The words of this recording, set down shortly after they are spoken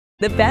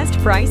The best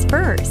price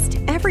first.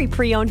 Every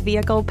pre-owned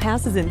vehicle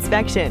passes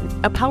inspection,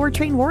 a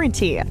powertrain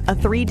warranty, a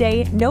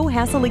 3-day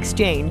no-hassle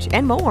exchange,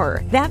 and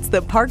more. That's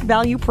the Park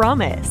Value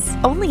Promise.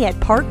 Only at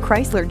Park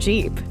Chrysler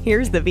Jeep.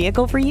 Here's the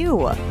vehicle for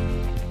you.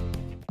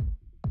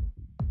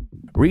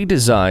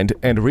 Redesigned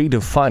and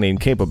redefining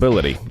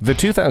capability, the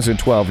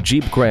 2012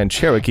 Jeep Grand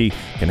Cherokee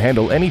can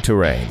handle any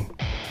terrain.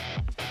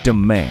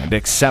 Demand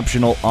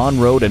exceptional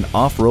on-road and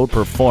off-road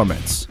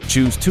performance.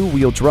 Choose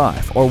 2-wheel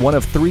drive or one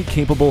of 3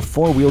 capable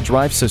 4-wheel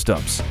drive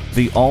systems.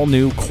 The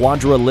all-new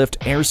Quadra Lift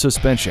air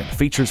suspension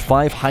features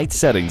 5 height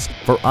settings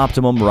for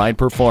optimum ride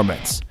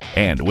performance.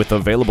 And with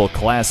available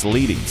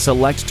class-leading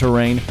select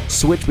terrain,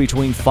 switch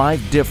between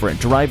 5 different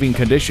driving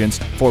conditions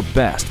for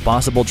best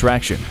possible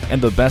traction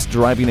and the best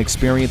driving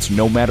experience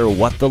no matter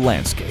what the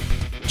landscape.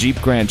 Jeep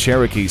Grand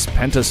Cherokee's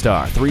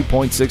Pentastar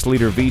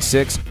 3.6-liter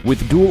V6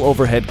 with dual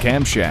overhead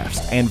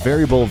camshafts and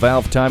variable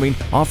valve timing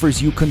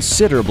offers you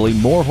considerably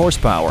more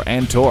horsepower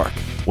and torque.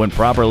 When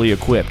properly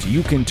equipped,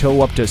 you can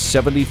tow up to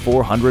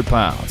 7,400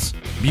 pounds.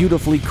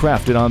 Beautifully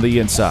crafted on the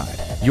inside,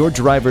 your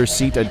driver's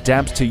seat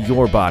adapts to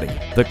your body.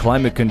 The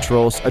climate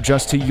controls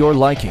adjust to your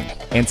liking,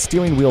 and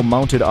steering wheel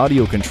mounted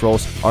audio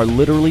controls are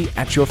literally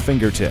at your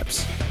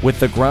fingertips. With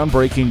the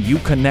groundbreaking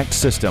Uconnect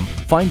system,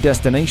 find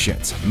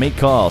destinations, make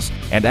calls,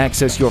 and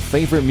access your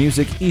favorite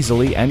music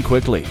easily and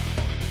quickly.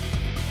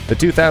 The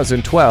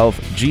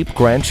 2012 Jeep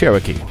Grand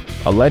Cherokee,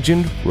 a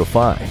legend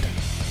refined.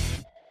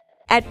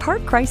 At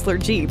Park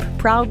Chrysler Jeep,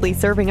 proudly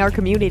serving our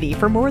community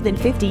for more than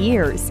 50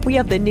 years, we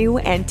have the new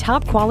and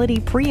top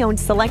quality pre-owned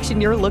selection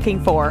you're looking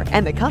for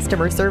and the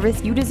customer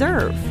service you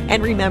deserve.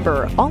 And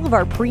remember, all of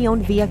our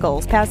pre-owned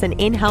vehicles pass an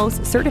in-house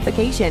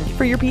certification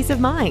for your peace of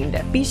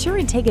mind. Be sure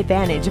and take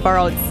advantage of our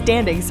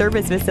outstanding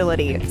service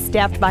facility,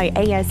 staffed by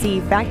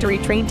ASE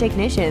factory-trained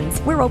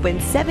technicians. We're open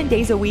 7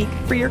 days a week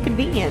for your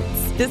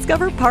convenience.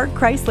 Discover Park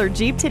Chrysler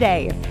Jeep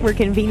today. We're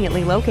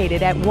conveniently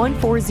located at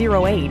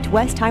 1408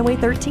 West Highway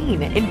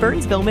 13 in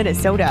Burnsville,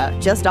 Minnesota,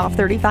 just off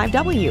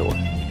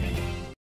 35W.